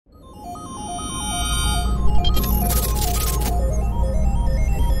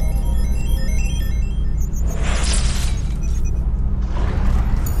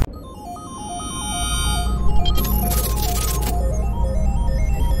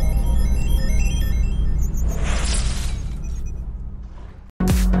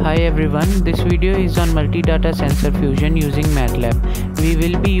everyone, this video is on multi-data sensor fusion using Matlab. We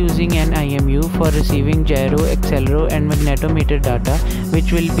will be using an IMU for receiving gyro, accelerometer and magnetometer data,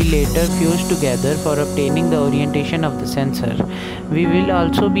 which will be later fused together for obtaining the orientation of the sensor. We will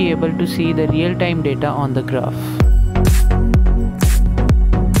also be able to see the real-time data on the graph.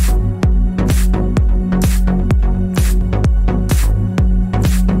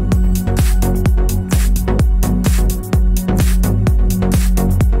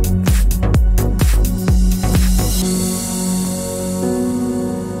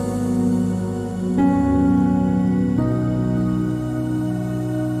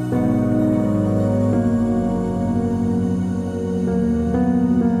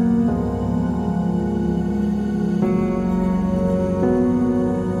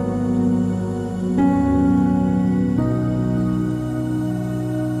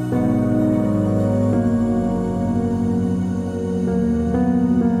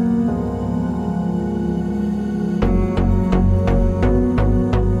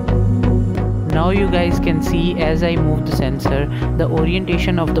 Now you guys can see as I move the sensor, the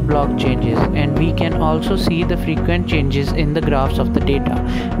orientation of the block changes, and we can also see the frequent changes in the graphs of the data,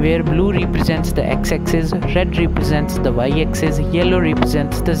 where blue represents the x-axis, red represents the y-axis, yellow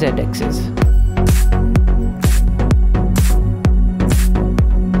represents the z-axis.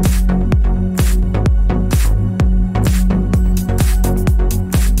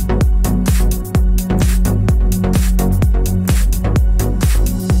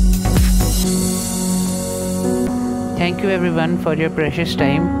 Thank you everyone for your precious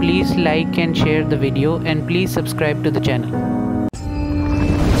time. Please like and share the video and please subscribe to the channel.